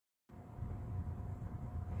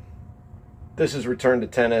This is Return to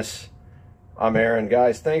Tennis. I'm Aaron.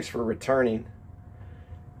 Guys, thanks for returning.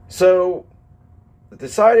 So,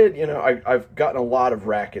 decided, I've gotten a lot of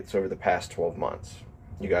rackets over the past 12 months.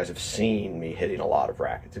 You guys have seen me hitting a lot of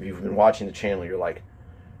rackets. If you've been watching the channel, you're like,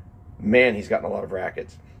 man, he's gotten a lot of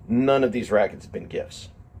rackets. None of these rackets have been gifts.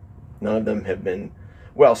 None of them have been,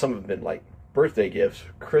 well, some have been like birthday gifts,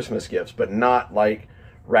 Christmas gifts, but not like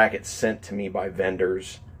rackets sent to me by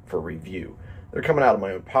vendors for review. They're coming out of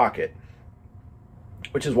my own pocket,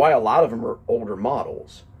 which is why a lot of them are older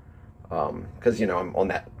models. Because, I'm on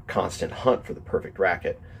that constant hunt for the perfect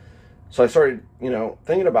racket. So I started,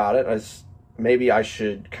 thinking about it as maybe I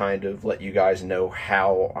should kind of let you guys know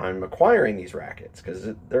how I'm acquiring these rackets, because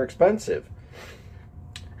they're expensive.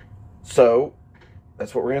 So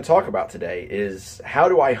that's what we're going to talk about today, is how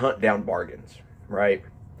do I hunt down bargains, right?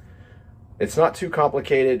 It's not too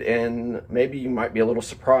complicated, and maybe you might be a little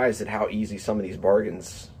surprised at how easy some of these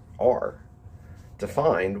bargains are to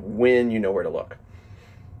find when you know where to look.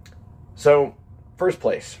 So, first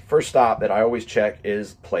stop that I always check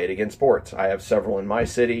is Play It Again Sports. I have several in my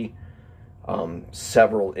city,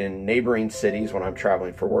 several in neighboring cities when I'm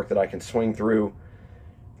traveling for work that I can swing through,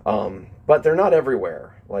 but they're not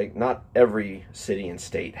everywhere. Like, not every city and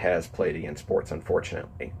state has Play It Again Sports,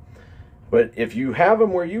 unfortunately. But if you have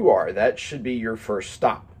them where you are, that should be your first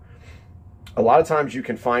stop. A lot of times you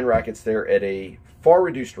can find rackets there at a far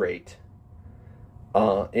reduced rate,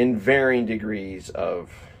 in varying degrees of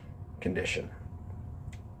condition,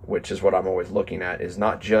 which is what I'm always looking at, is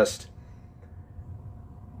not just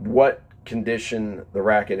what condition the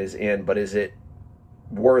racket is in, but is it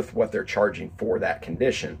worth what they're charging for that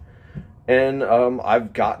condition. And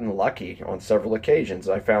I've gotten lucky on several occasions.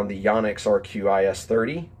 I found the Yonex RQ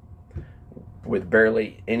IS30 with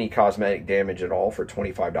barely any cosmetic damage at all for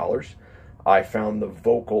 $25. I found the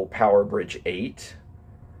Vocal Power Bridge 8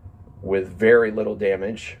 with very little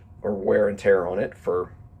damage or wear and tear on it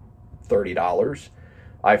for $30.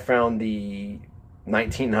 I found the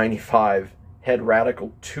 1995 Head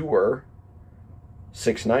Radical Tour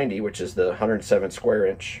 690, which is the 107 square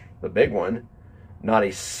inch, the big one. Not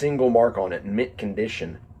a single mark on it, mint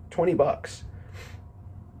condition, $20.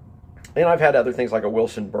 And I've had other things like a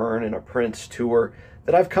Wilson Burn and a Prince Tour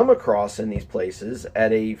that I've come across in these places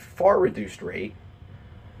at a far reduced rate,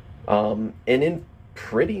 and in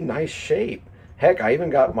pretty nice shape. Heck, I even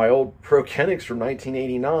got my old Pro Kenix from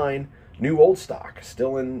 1989, new old stock,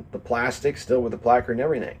 still in the plastic, still with the placard and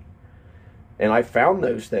everything. And I found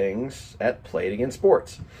those things at Play It Again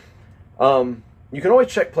Sports. You can always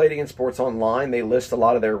check Play It Again Sports online. They list a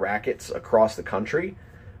lot of their rackets across the country,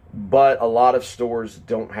 but a lot of stores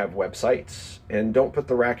don't have websites and don't put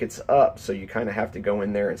the rackets up, so you kind of have to go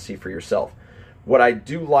in there and see for yourself. What I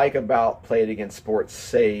do like about Play It Again Sports,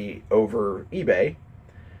 say, over eBay,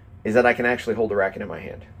 is that I can actually hold the racket in my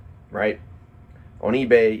hand, right? On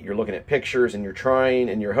eBay, you're looking at pictures and you're trying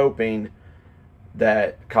and you're hoping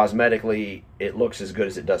that cosmetically it looks as good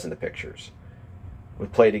as it does in the pictures.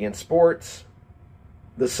 With Play It Again Sports,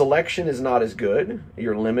 the selection is not as good.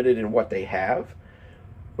 You're limited in what they have,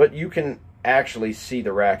 but you can actually see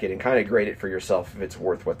the racket and kind of grade it for yourself if it's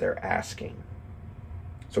worth what they're asking.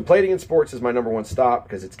 So Play It Again Sports is my number one stop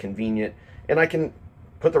because it's convenient, and I can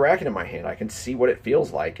put the racket in my hand. I can see what it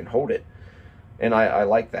feels like and hold it, and I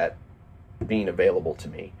like that being available to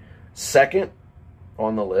me. Second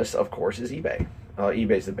on the list, of course, is eBay.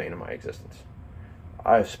 eBay's the bane of my existence.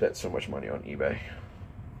 I've spent so much money on eBay.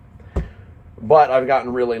 But I've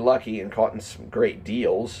gotten really lucky and caught in some great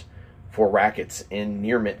deals for rackets in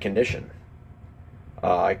near mint condition.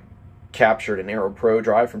 I captured an Aero Pro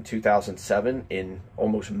drive from 2007 in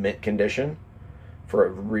almost mint condition for a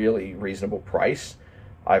really reasonable price.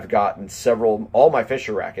 I've gotten all my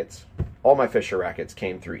Fisher rackets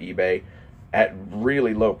came through eBay at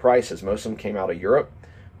really low prices. Most of them came out of Europe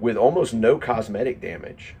with almost no cosmetic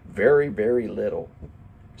damage. Very, very little.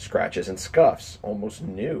 Scratches and scuffs, almost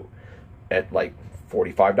new, at like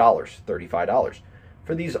 $45, $35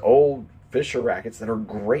 for these old Fisher rackets that are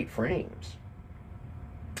great frames.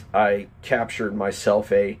 I captured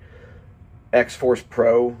myself a X-Force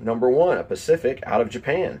Pro #1, a Pacific, out of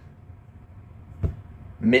Japan.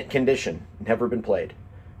 Mint condition, never been played.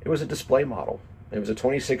 It was a display model. It was a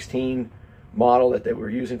 2016 model that they were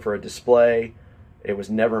using for a display. It was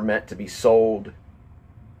never meant to be sold,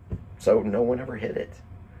 so no one ever hit it.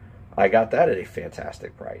 I got that at a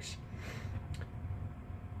fantastic price.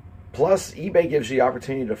 Plus, eBay gives you the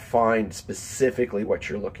opportunity to find specifically what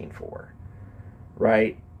you're looking for,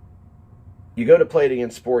 right? You go to Play It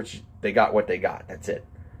Again Sports, they got what they got. That's it.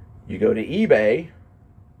 You go to eBay,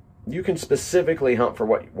 you can specifically hunt for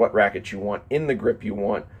what racket you want, in the grip you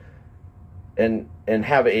want, and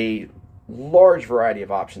have a large variety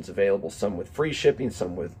of options available, some with free shipping,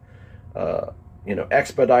 some with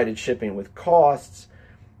expedited shipping with costs.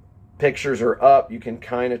 Pictures are up. You can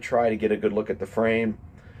kind of try to get a good look at the frame.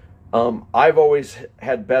 I've always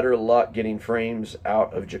had better luck getting frames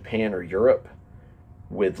out of Japan or Europe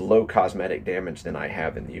with low cosmetic damage than I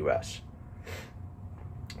have in the US.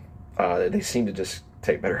 They seem to just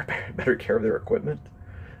take better care of their equipment,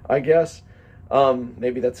 I guess.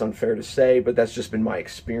 Maybe that's unfair to say, but that's just been my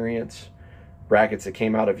experience. Rackets that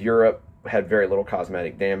came out of Europe had very little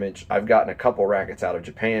cosmetic damage. I've gotten a couple rackets out of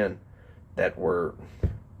Japan that were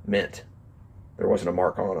mint. There wasn't a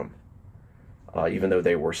mark on them, even though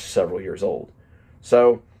they were several years old.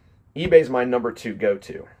 So eBay's my number 2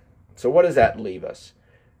 go-to. So what does that leave us?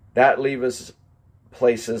 That leaves us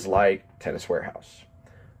places like Tennis Warehouse,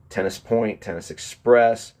 Tennis Point, Tennis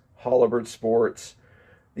Express, Holabird Sports.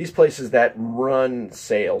 These places that run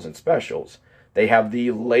sales and specials. They have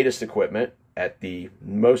the latest equipment at the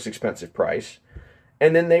most expensive price,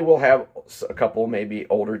 and then they will have a couple maybe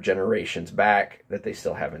older generations back that they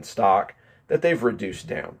still have in stock that they've reduced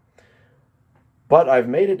down. But I've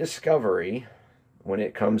made a discovery when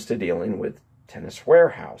it comes to dealing with Tennis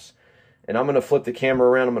Warehouse. And I'm going to flip the camera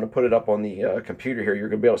around. I'm going to put it up on the computer here. You're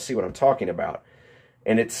going to be able to see what I'm talking about.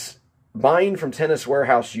 And it's buying from Tennis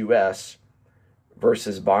Warehouse US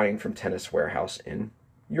versus buying from Tennis Warehouse in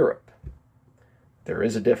Europe. There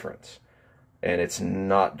is a difference. And it's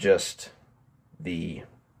not just the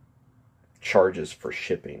charges for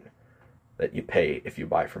shipping that you pay if you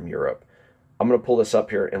buy from Europe. I'm going to pull this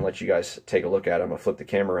up here and let you guys take a look at it. I'm going to flip the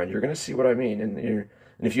camera around. You're going to see what I mean. And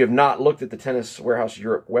if you have not looked at the Tennis Warehouse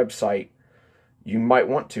Europe website, you might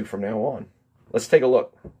want to from now on. Let's take a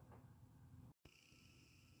look.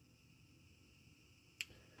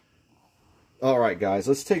 All right, guys,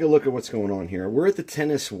 let's take a look at what's going on here. We're at the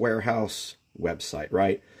Tennis Warehouse website,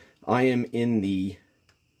 right? I am in the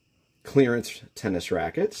clearance tennis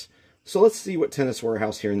rackets. So let's see what Tennis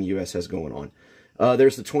Warehouse here in the US has going on.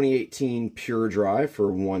 There's the 2018 Pure Drive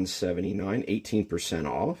for $179, 18%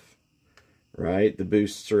 off, right? The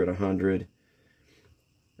boosts are at 100.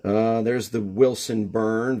 There's the Wilson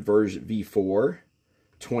Burn version V4,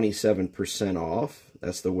 27% off.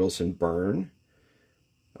 That's the Wilson Burn.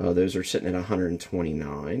 Those are sitting at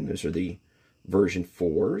 129. Those are the version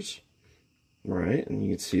 4s, right? And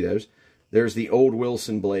you can see those. There's the old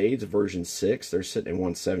Wilson Blades, version 6. They're sitting at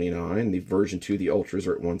 179. The version 2, the Ultras,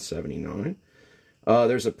 are at 179.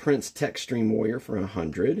 There's a Prince Techstream Warrior for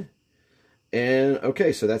 100. And,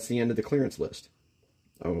 okay, so that's the end of the clearance list.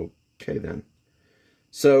 Okay, then.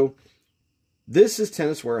 So, this is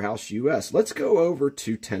Tennis Warehouse US. Let's go over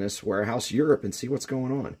to Tennis Warehouse Europe and see what's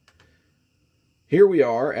going on. Here we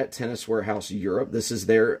are at Tennis Warehouse Europe. This is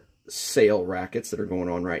their sale rackets that are going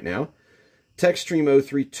on right now. Techstream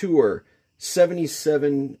 03 Tour,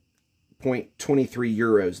 77.23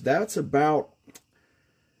 euros. That's about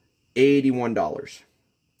 $81.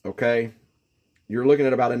 Okay? You're looking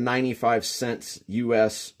at about a 95 cents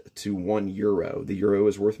US to 1 euro. The euro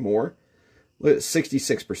is worth more. Look at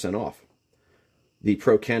 66% off. The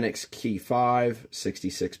Prokenix Key 5,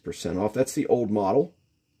 66% off. That's the old model.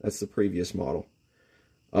 That's the previous model.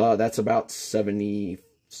 That's about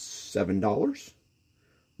 $77.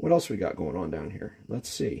 What else we got going on down here? Let's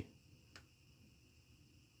see.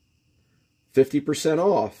 50%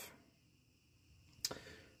 off.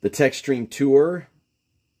 The Techstream Tour,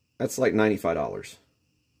 that's like $95.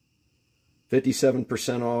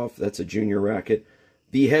 57% off. That's a junior racket.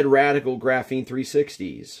 The Head Radical Graphene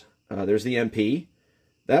 360s. There's the MP.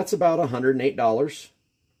 That's about $108.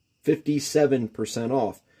 57%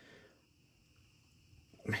 off.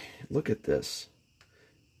 Man, look at this.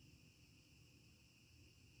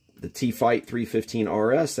 The T-Fight 315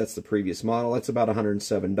 RS, that's the previous model. That's about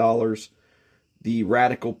 $107. The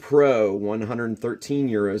Radical Pro, 113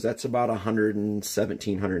 euros. That's about $117,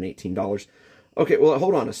 $118. Okay, well,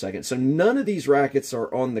 hold on a second. So none of these rackets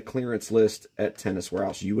are on the clearance list at Tennis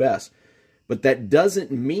Warehouse US. But that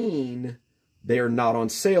doesn't mean they are not on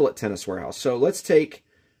sale at Tennis Warehouse. So let's take,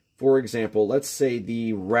 for example, let's say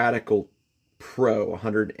the Radical Pro,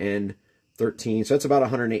 113. So that's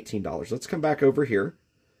about $118. Let's come back over here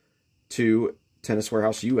to Tennis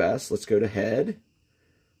Warehouse US. Let's go to Head.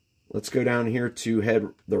 Let's go down here to Head,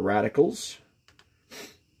 the Radicals.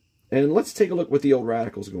 And let's take a look what the old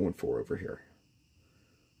Radical's going for over here.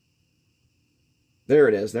 There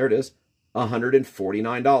it is. There it is.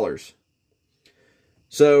 $149.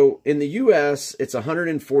 So in the US, it's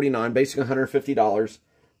 $149, basically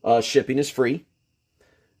 $150. Shipping is free,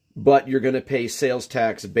 but you're going to pay sales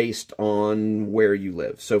tax based on where you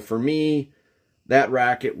live. So for me, that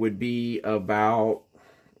racket would be about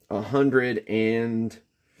 $160.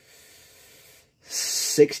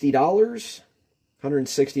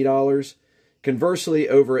 $160. Conversely,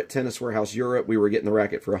 over at Tennis Warehouse Europe, we were getting the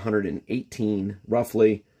racket for $118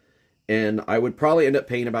 roughly. And I would probably end up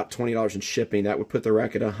paying about $20 in shipping. That would put the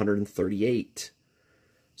racket at $138.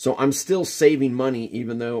 So I'm still saving money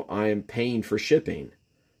even though I am paying for shipping,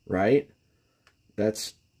 right?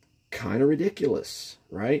 That's kind of ridiculous,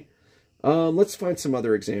 right? Let's find some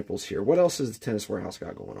other examples here. What else has the Tennis Warehouse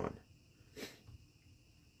got going on?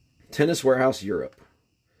 Tennis Warehouse Europe.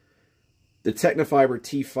 The Technofiber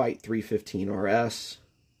T-Fight 315 RS.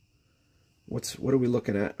 What are we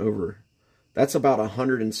looking at over? That's about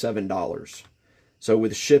 $107. So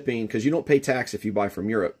with shipping, because you don't pay tax if you buy from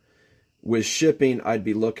Europe, with shipping, I'd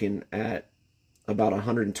be looking at about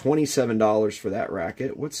 $127 for that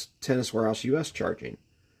racket. What's Tennis Warehouse US charging?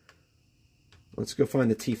 Let's go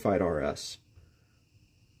find the T-Fight RS.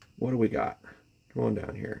 What do we got? Come on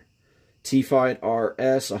down here. T-Fight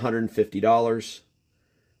RS, $150.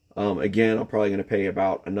 Again, I'm probably going to pay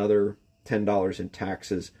about another $10 in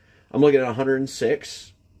taxes. I'm looking at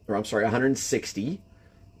 $160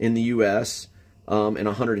 in the US, and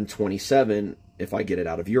 $127 if I get it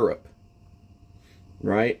out of Europe.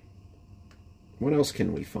 Right? What else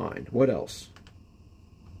can we find? What else?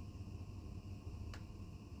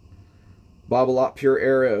 Babolat Pure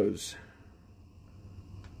Arrows.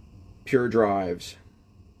 Pure Drives.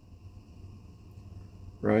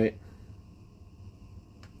 Right?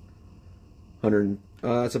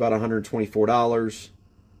 That's about $124.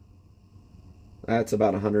 That's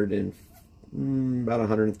about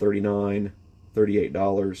 $139,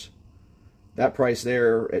 $38. That price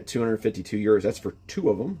there at 252 euros, that's for two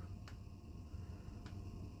of them.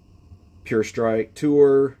 Pure Strike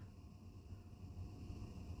Tour.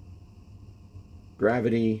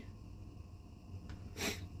 Gravity.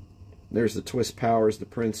 There's the Twist Powers, the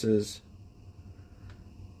Princes.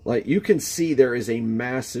 Like, you can see there is a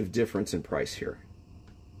massive difference in price here.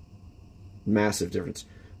 Massive difference.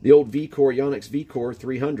 The old V-Core, Yonex V-Core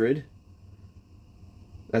 300.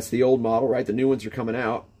 That's the old model, right? The new ones are coming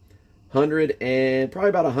out. Probably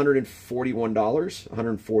about $141,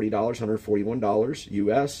 $141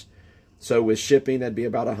 US. So with shipping, that'd be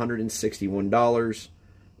about $161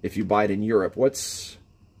 if you buy it in Europe. What's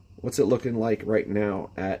it looking like right now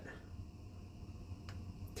at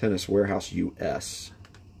Tennis Warehouse US?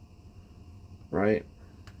 Right?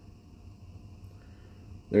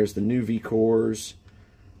 There's the new V-Cores.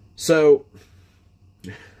 So,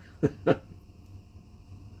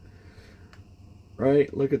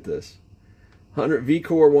 right? Look at this.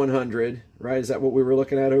 V-Core 100, right? Is that what we were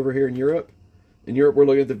looking at over here in Europe? In Europe, we're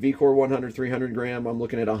looking at the V-Core 100, 300 gram. I'm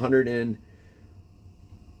looking at about $161,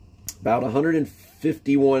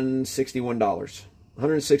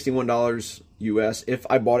 $161 US if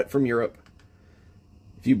I bought it from Europe.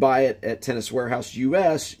 If you buy it at Tennis Warehouse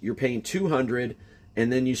US, you're paying $200,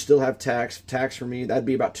 and then you still have tax. Tax for me, that'd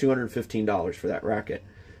be about $215 for that racket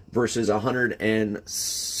versus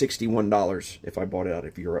 $161 if I bought it out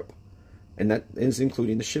of Europe. And that is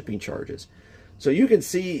including the shipping charges. So you can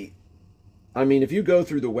see, I mean, if you go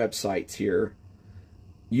through the websites here,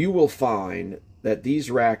 you will find that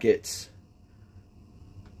these rackets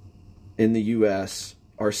in the US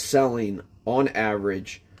are selling on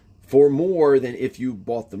average for more than if you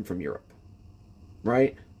bought them from Europe,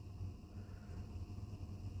 right?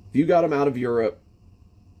 If you got them out of Europe,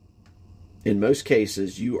 in most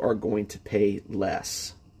cases, you are going to pay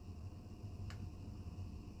less.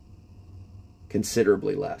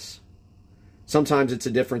 Considerably less. Sometimes it's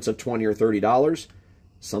a difference of $20 or $30.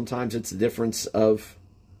 Sometimes it's a difference of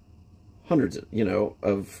hundreds, of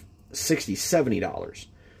 $60, $70.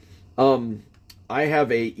 I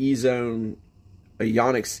have a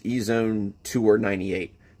Yonex E-Zone Tour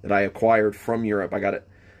 98 that I acquired from Europe. I got it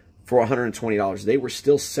for $120. They were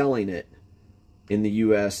still selling it in the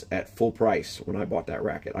US at full price when I bought that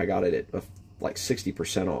racket. I got it at like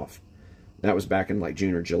 60% off. That was back in like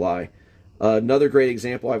June or July. Another great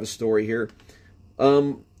example, I have a story here.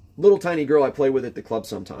 Little tiny girl I play with at the club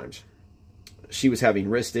sometimes. She was having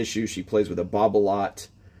wrist issues. She plays with a Babolat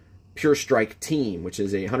Pure Strike Team, which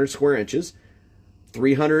is 100 square inches,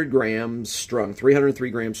 300 grams strung, 303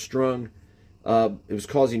 grams strung. It was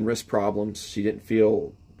causing wrist problems. She didn't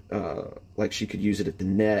feel like she could use it at the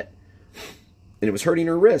net. And it was hurting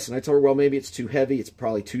her wrist. And I told her, well, maybe it's too heavy. It's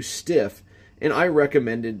probably too stiff. And I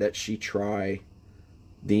recommended that she try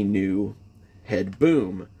the new Head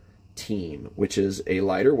Boom Team, which is a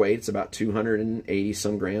lighter weight. It's about 280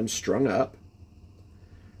 some grams strung up.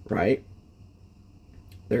 Right?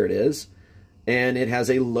 There it is. and it has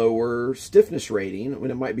a lower stiffness rating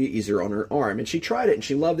when it might be easier on her arm. And she tried it and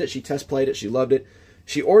she loved it. She test played it. She loved it.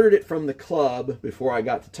 She ordered it from the club before I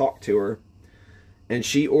got to talk to her. And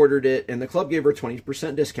she ordered it, and the club gave her a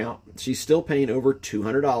 20% discount. She's still paying over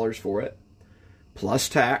 $200 for it, plus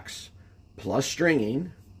tax, plus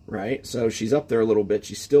stringing, right? So she's up there a little bit.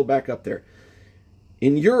 She's still back up there.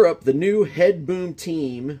 In Europe, the new Head Boom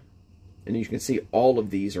team, and you can see all of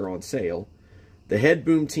these are on sale. The Head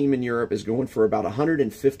Boom team in Europe is going for about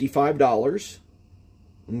 $155.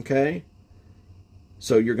 Okay?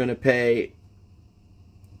 So you're going to pay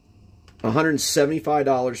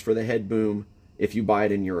 $175 for the Head Boom if you buy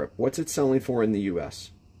it in Europe. What's it selling for in the U.S.?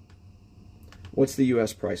 What's the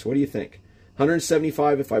U.S. price? What do you think?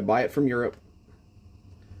 $175 if I buy it from Europe.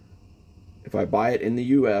 If I buy it in the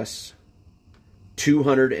U.S.,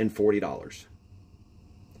 $240.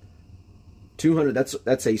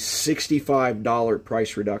 That's a $65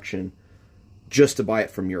 price reduction just to buy it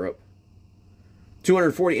from Europe.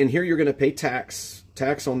 $240, and here you're going to pay tax.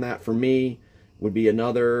 Tax on that for me would be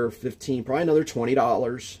another $15, probably another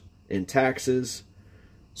 $20 in taxes.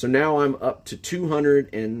 So now I'm up to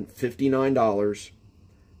 $259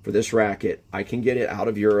 for this racket. I can get it out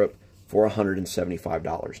of Europe for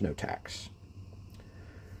 $175, no tax.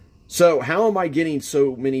 So how am I getting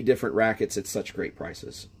so many different rackets at such great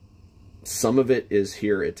prices? Some of it is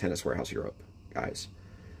here at Tennis Warehouse Europe, guys.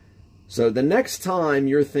 So the next time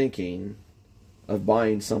you're thinking of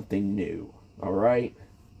buying something new, all right?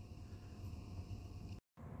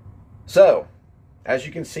 So, as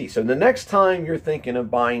you can see, so the next time you're thinking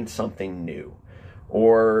of buying something new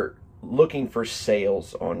or looking for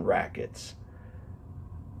sales on rackets,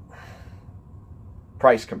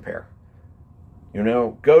 price compare. You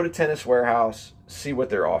know, go to Tennis Warehouse, see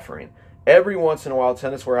what they're offering. Every once in a while,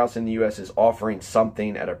 Tennis Warehouse in the U.S. is offering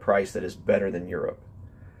something at a price that is better than Europe.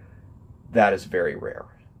 That is very rare.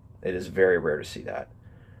 It is very rare to see that.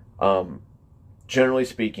 Generally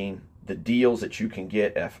speaking, the deals that you can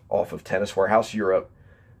get off of Tennis Warehouse Europe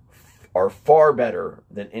are far better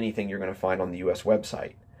than anything you're going to find on the U.S.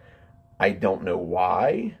 website. I don't know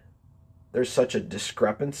why there's such a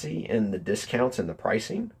discrepancy in the discounts and the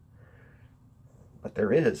pricing, but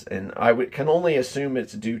there is. And I can only assume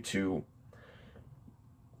it's due to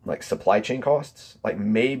like supply chain costs, like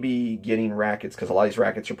maybe getting rackets, because a lot of these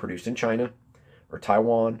rackets are produced in China or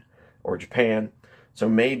Taiwan or Japan. So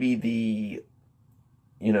maybe the,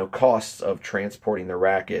 you know, costs of transporting the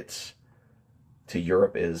rackets to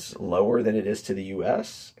Europe is lower than it is to the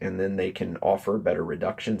US, and then they can offer better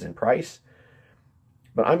reductions in price.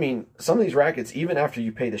 But I mean, some of these rackets, even after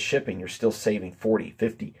you pay the shipping, you're still saving $40,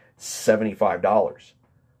 $50, $75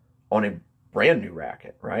 on a brand new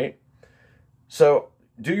racket, right? So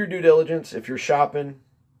do your due diligence. If you're shopping,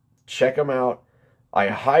 check them out. I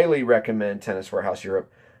highly recommend Tennis Warehouse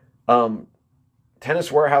Europe.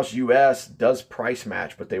 Tennis Warehouse US does price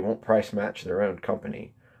match, but they won't price match their own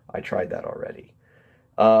company. I tried that already.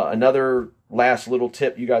 Another last little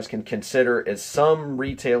tip you guys can consider is some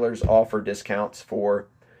retailers offer discounts for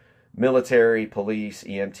military, police,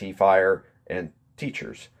 EMT, fire, and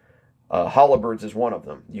teachers. Hollowbirds is one of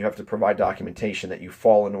them. You have to provide documentation that you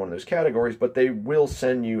fall into one of those categories, but they will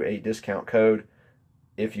send you a discount code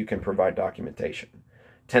if you can provide documentation.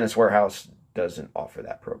 Tennis Warehouse doesn't offer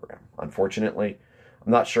that program, unfortunately.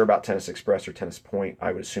 I'm not sure about Tennis Express or Tennis Point.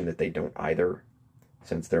 I would assume that they don't either,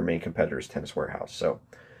 since their main competitor is Tennis Warehouse. So,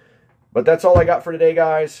 but that's all I got for today,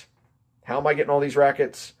 guys. How am I getting all these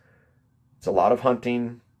rackets? It's a lot of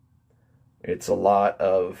hunting. It's a lot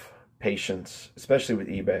of patience, especially with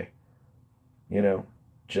eBay. You know,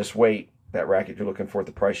 just wait. That racket you're looking for at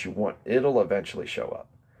the price you want, it'll eventually show up.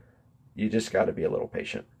 You just got to be a little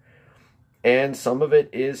patient. And some of it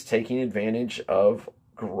is taking advantage of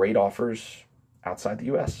great offers outside the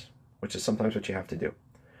U.S., which is sometimes what you have to do.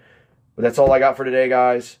 But that's all I got for today,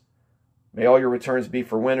 guys. May all your returns be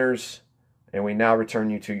for winners, and we now return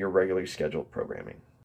you to your regularly scheduled programming.